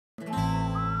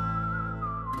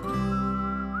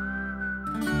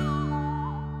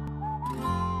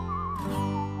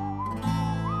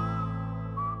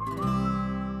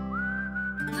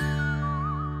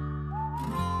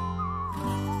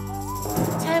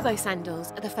Turbo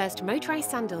Sandals are the first motorized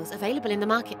sandals available in the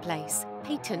marketplace,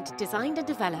 patent designed and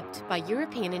developed by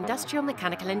European industrial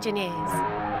mechanical engineers.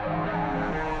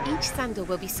 Each sandal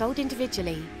will be sold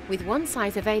individually, with one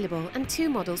size available and 2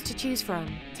 models to choose from,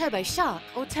 TurboShark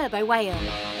or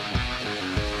TurboWhale.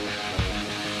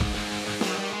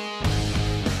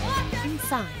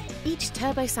 Inside, each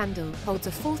Turbo Sandal holds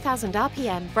a 4,000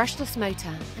 RPM brushless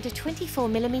motor and a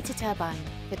 24mm turbine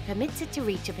that permits it to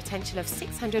reach a potential of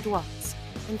 600 watts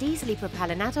and easily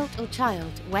propel an adult or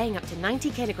child weighing up to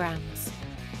 90 kilograms.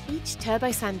 Each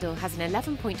Turbo Sandal has an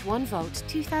 11.1 volt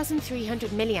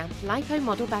 2300 mAh Lipo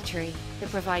model battery that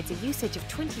provides a usage of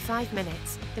 25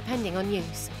 minutes, depending on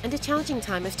use, and a charging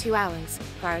time of 2 hours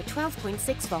via a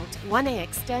 12.6 volt 1A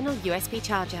external USB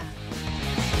charger.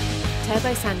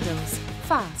 Turbo Sandals,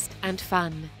 fast and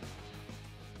fun.